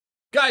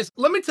Guys,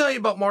 let me tell you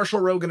about Marshall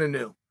Rogan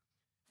Inu.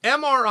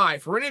 MRI,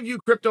 for any of you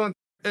crypto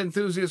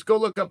enthusiasts, go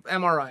look up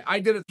MRI.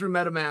 I did it through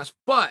MetaMask,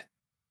 but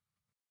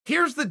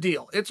here's the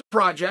deal. It's a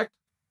project,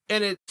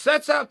 and it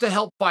sets out to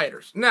help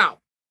fighters. Now,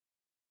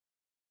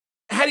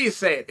 how do you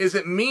say it? Is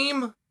it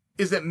meme?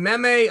 Is it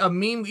meme? A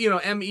meme, you know,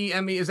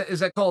 M-E-M-E, is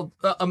that called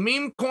a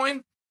meme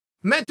coin?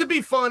 Meant to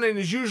be fun and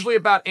is usually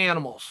about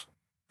animals.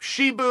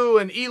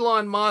 Shibu and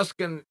Elon Musk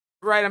and,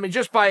 right, I mean,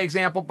 just by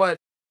example, but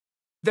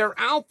they're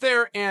out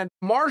there, and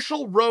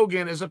Marshall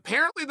Rogan is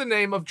apparently the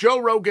name of Joe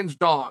Rogan's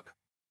dog.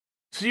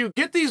 So you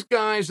get these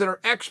guys that are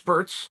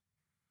experts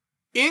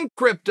in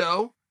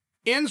crypto,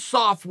 in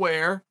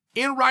software,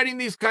 in writing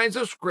these kinds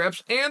of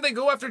scripts, and they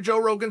go after Joe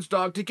Rogan's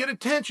dog to get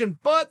attention,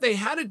 but they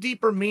had a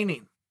deeper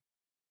meaning.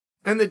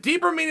 And the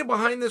deeper meaning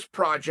behind this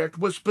project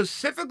was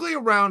specifically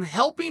around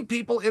helping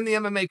people in the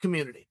MMA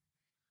community.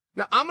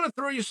 Now, I'm going to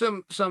throw you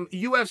some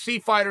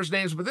UFC fighters'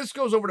 names, but this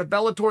goes over to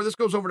Bellator, this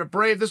goes over to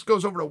Brave, this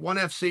goes over to ONE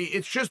FC.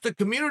 It's just the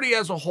community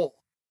as a whole,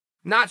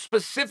 not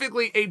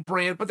specifically a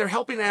brand, but they're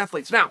helping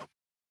athletes. Now,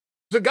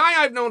 there's a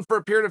guy I've known for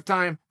a period of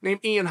time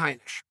named Ian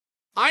Heinisch.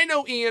 I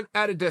know Ian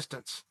at a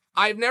distance.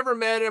 I've never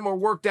met him or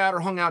worked out or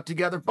hung out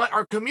together, but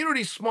our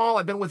community's small.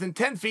 I've been within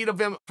 10 feet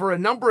of him for a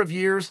number of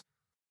years.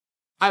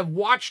 I've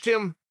watched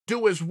him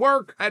do his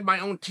work. I had my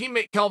own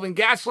teammate, Kelvin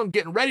Gastelum,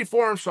 getting ready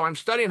for him, so I'm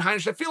studying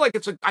Heinisch. I feel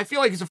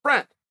like he's a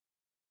friend.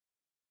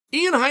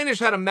 Ian Heinisch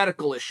had a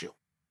medical issue.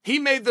 He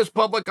made this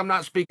public. I'm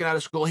not speaking out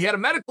of school. He had a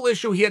medical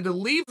issue. He had to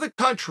leave the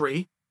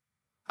country.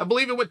 I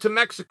believe he went to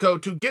Mexico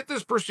to get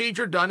this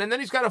procedure done, and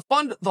then he's got to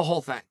fund the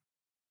whole thing.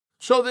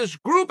 So this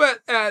group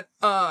at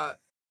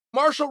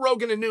Marshall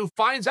Rogan Inu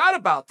finds out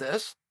about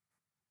this,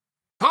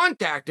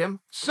 contact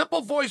him,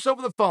 simple voice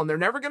over the phone. They're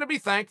never going to be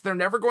thanked. They're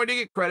never going to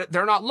get credit.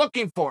 They're not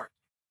looking for it.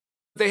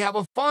 They have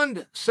a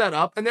fund set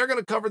up, and they're going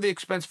to cover the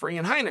expense for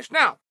Ian Heinisch.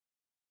 Now,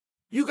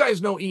 you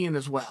guys know Ian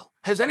as well.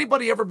 Has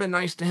anybody ever been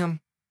nice to him?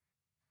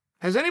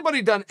 Has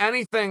anybody done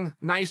anything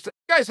nice to him?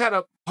 You guys had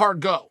a hard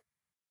go.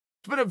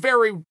 It's been a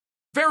very,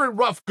 very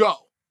rough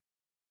go.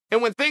 And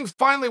when things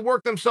finally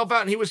worked themselves out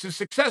and he was a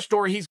success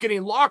story, he's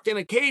getting locked in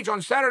a cage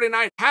on Saturday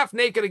night, half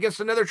naked against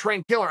another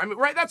trained killer. I mean,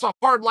 right, that's a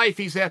hard life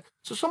he's had.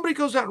 So somebody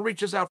goes out and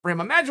reaches out for him.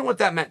 Imagine what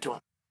that meant to him.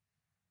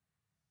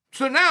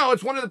 So now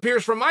it's one of the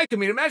peers from my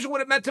community. Imagine what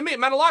it meant to me. It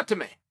meant a lot to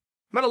me. It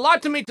meant a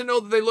lot to me to know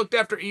that they looked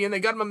after Ian. They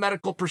got him a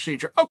medical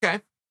procedure.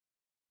 Okay.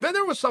 Then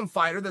there was some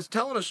fighter that's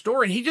telling a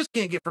story, and he just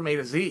can't get from A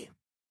to Z.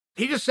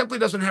 He just simply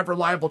doesn't have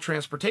reliable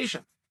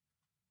transportation.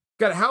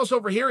 Got a house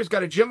over here, he's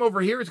got a gym over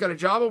here, he's got a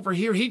job over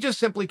here. He just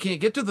simply can't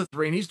get to the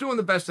three, and he's doing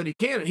the best that he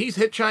can, and he's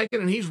hitchhiking,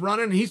 and he's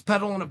running, and he's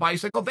pedaling a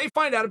bicycle. They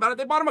find out about it,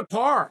 they bought him a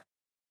car.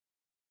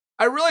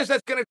 I realize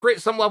that's going to create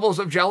some levels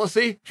of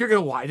jealousy. You're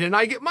going, why didn't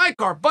I get my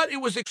car? But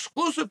it was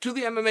exclusive to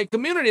the MMA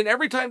community, and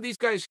every time these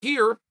guys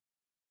hear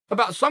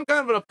about some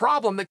kind of a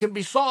problem that can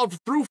be solved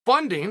through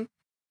funding,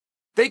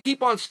 they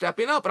keep on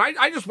stepping up. And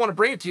I just want to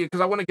bring it to you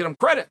because I want to get them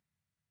credit.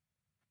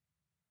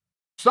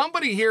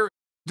 Somebody here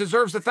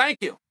deserves a thank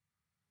you.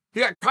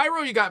 You got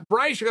Cairo, you got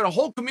Bryce, you got a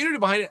whole community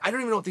behind it. I don't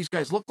even know what these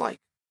guys look like.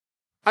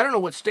 I don't know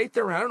what state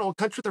they're in. I don't know what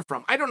country they're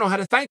from. I don't know how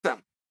to thank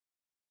them.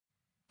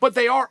 But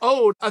they are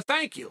owed a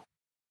thank you.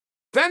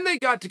 Then they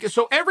got to get,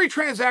 so every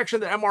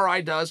transaction that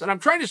MRI does, and I'm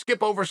trying to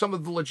skip over some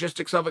of the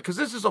logistics of it because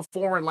this is a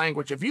foreign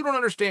language. If you don't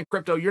understand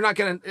crypto, you're not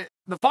going to,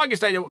 the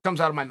foggiest idea what comes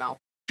out of my mouth.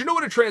 You know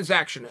what a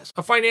transaction is,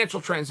 a financial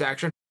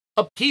transaction.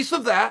 A piece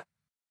of that,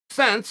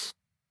 cents,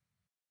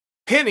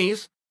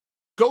 pennies,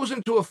 goes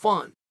into a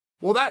fund.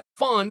 Well, that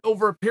fund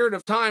over a period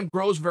of time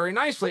grows very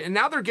nicely. And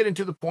now they're getting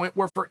to the point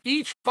where for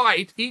each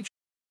fight, each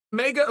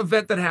mega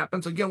event that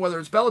happens, again, whether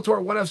it's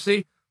Bellator, ONE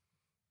FC,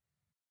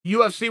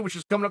 UFC, which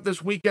is coming up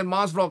this weekend,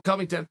 Masvidal,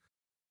 Covington,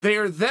 they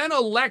are then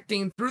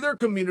electing through their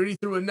community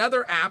through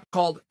another app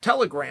called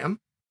Telegram,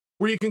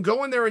 where you can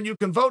go in there and you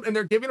can vote, and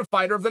they're giving a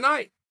fighter of the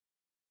night.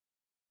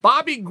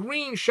 Bobby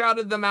Green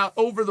shouted them out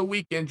over the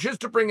weekend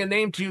just to bring a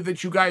name to you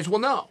that you guys will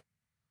know.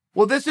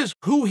 Well, this is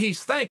who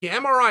he's thanking.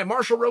 MRI,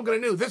 Marshall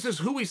Rogan Inu, this is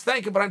who he's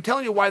thanking, but I'm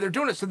telling you why they're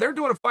doing it. So they're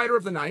doing a fighter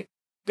of the night.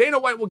 Dana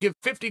White will give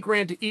 50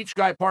 grand to each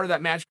guy part of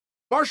that match.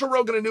 Marshall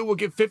Rogan Inu will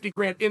give 50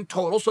 grand in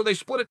total, so they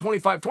split it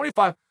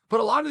 25-25. But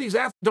a lot of these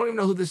athletes don't even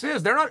know who this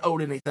is. They're not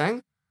owed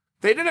anything.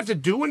 They didn't have to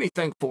do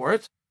anything for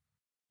it.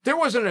 There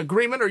wasn't an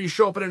agreement, or you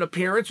show up at an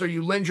appearance, or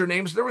you lend your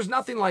names. There was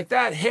nothing like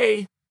that.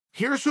 Hey,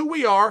 here's who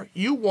we are.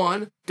 You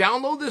won.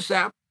 Download this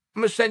app.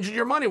 I'm going to send you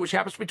your money, which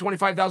happens to be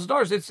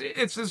 $25,000.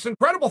 It's this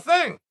incredible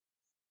thing.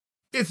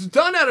 It's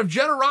done out of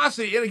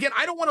generosity. And again,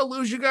 I don't want to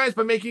lose you guys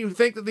by making you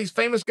think that these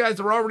famous guys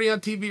that are already on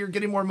TV are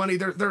getting more money.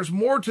 There's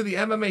more to the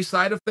MMA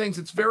side of things.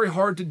 It's very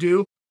hard to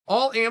do.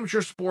 All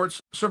amateur sports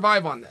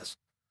survive on this.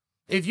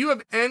 If you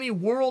have any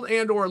world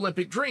and or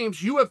Olympic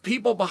dreams, you have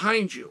people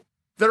behind you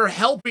that are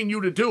helping you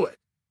to do it.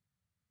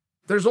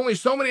 There's only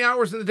so many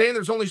hours in the day, and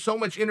there's only so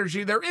much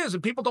energy there is.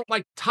 And people don't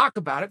like to talk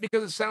about it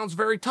because it sounds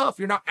very tough.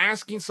 You're not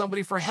asking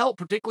somebody for help,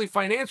 particularly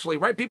financially,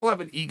 right? People have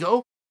an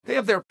ego. They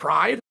have their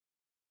pride.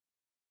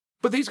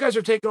 But these guys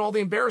are taking all the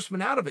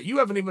embarrassment out of it. You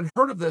haven't even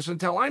heard of this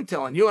until I'm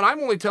telling you, and I'm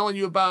only telling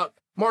you about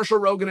Marshall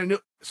Rogan Inu.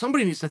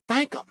 Somebody needs to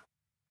thank them.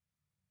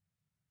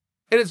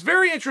 And it's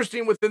very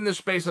interesting within this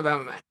space of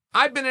MMA.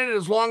 I've been in it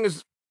as long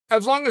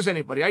as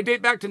anybody. I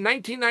date back to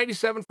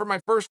 1997 for my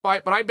first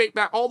fight, but I date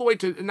back all the way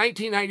to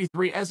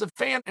 1993 as a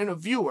fan and a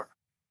viewer.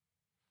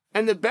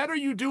 And the better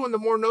you do and the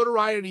more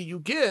notoriety you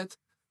get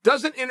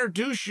doesn't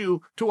introduce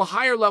you to a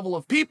higher level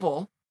of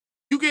people.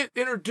 You get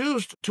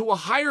introduced to a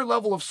higher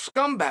level of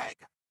scumbag.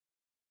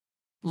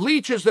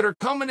 Leeches that are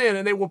coming in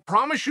and they will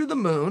promise you the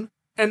moon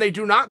and they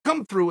do not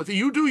come through with it.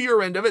 You do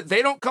your end of it.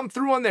 They don't come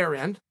through on their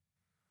end.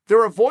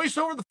 They're a voice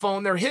over the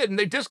phone. They're hidden.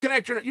 They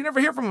disconnect. You never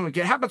hear from them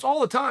again. It happens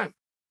all the time.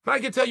 But I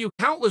can tell you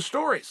countless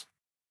stories.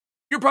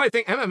 You probably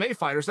think MMA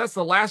fighters, that's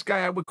the last guy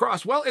I would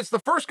cross. Well, it's the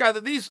first guy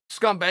that these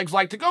scumbags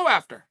like to go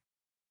after.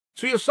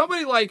 So you have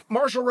somebody like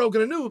Marshall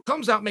Rogan Inu who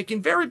comes out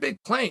making very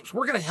big claims.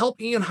 We're going to help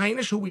Ian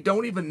Heinisch, who we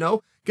don't even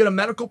know, get a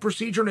medical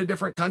procedure in a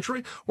different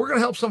country. We're going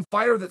to help some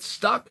fighter that's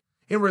stuck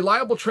in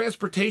reliable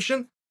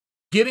transportation,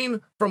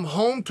 getting from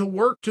home to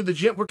work to the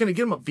gym. We're going to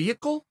get him a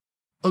vehicle,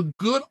 a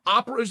good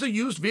opera. It was a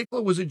used vehicle.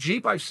 It was a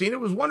Jeep. I've seen it. It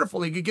was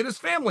wonderful. He could get his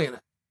family in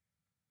it.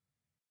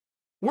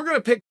 We're going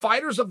to pick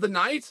fighters of the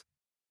night,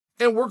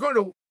 and we're going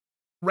to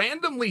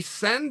randomly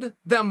send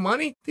them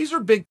money. These are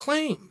big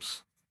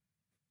claims.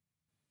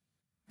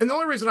 And the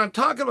only reason I'm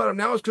talking about them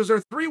now is because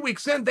they're 3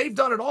 weeks in. They've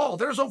done it all.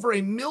 There's over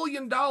 $1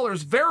 million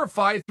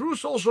verified through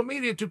social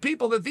media to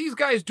people that these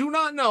guys do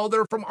not know that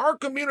are from our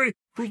community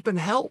who've been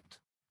helped.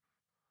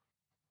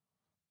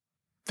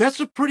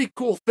 That's a pretty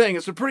cool thing.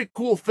 It's a pretty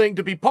cool thing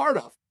to be part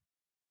of.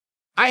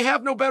 I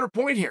have no better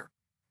point here.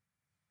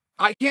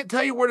 I can't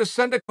tell you where to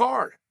send a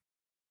card.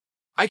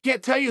 I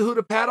can't tell you who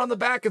to pat on the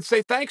back and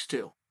say thanks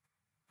to.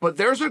 But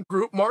there's a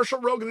group, Marshall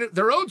Rogan,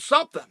 they're owed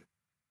something.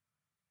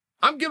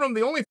 I'm giving them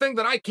the only thing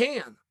that I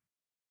can,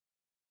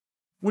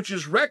 which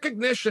is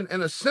recognition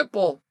and a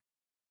simple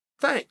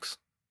thanks.